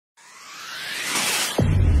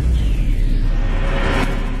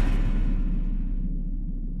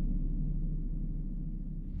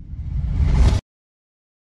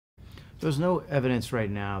There's no evidence right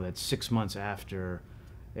now that 6 months after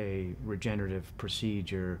a regenerative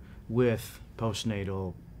procedure with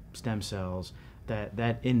postnatal stem cells that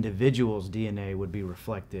that individual's DNA would be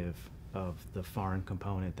reflective of the foreign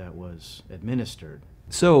component that was administered.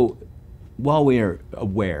 So while we are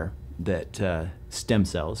aware that stem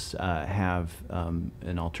cells have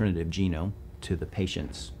an alternative genome to the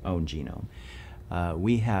patient's own genome,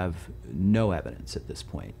 we have no evidence at this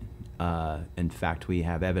point. In fact, we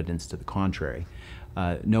have evidence to the contrary.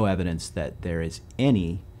 No evidence that there is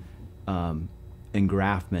any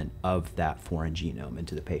engraftment of that foreign genome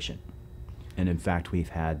into the patient. And in fact, we've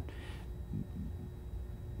had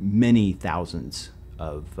many thousands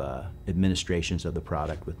of administrations of the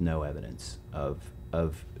product with no evidence of a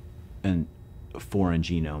foreign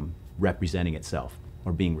genome representing itself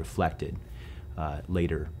or being reflected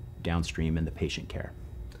later downstream in the patient care.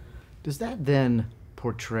 Does that then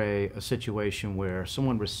portray a situation where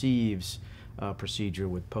someone receives a procedure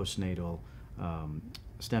with postnatal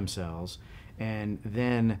stem cells, and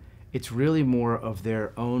then it's really more of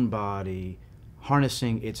their own body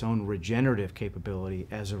harnessing its own regenerative capability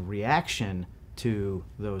as a reaction to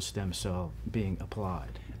those stem cells being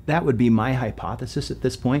applied? That would be my hypothesis at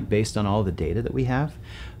this point, based on all the data that we have.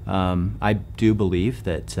 I do believe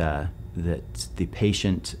that that the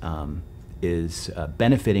patient is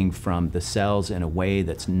benefiting from the cells in a way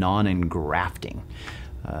that's non-engrafting,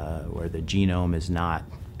 where the genome is not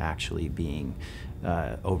actually being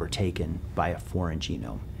overtaken by a foreign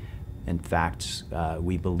genome. In fact,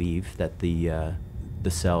 we believe that the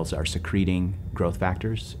cells are secreting growth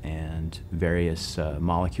factors and various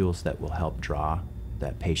molecules that will help draw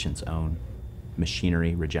that patient's own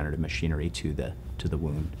machinery, regenerative machinery, to the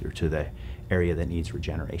wound or to the area that needs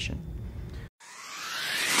regeneration.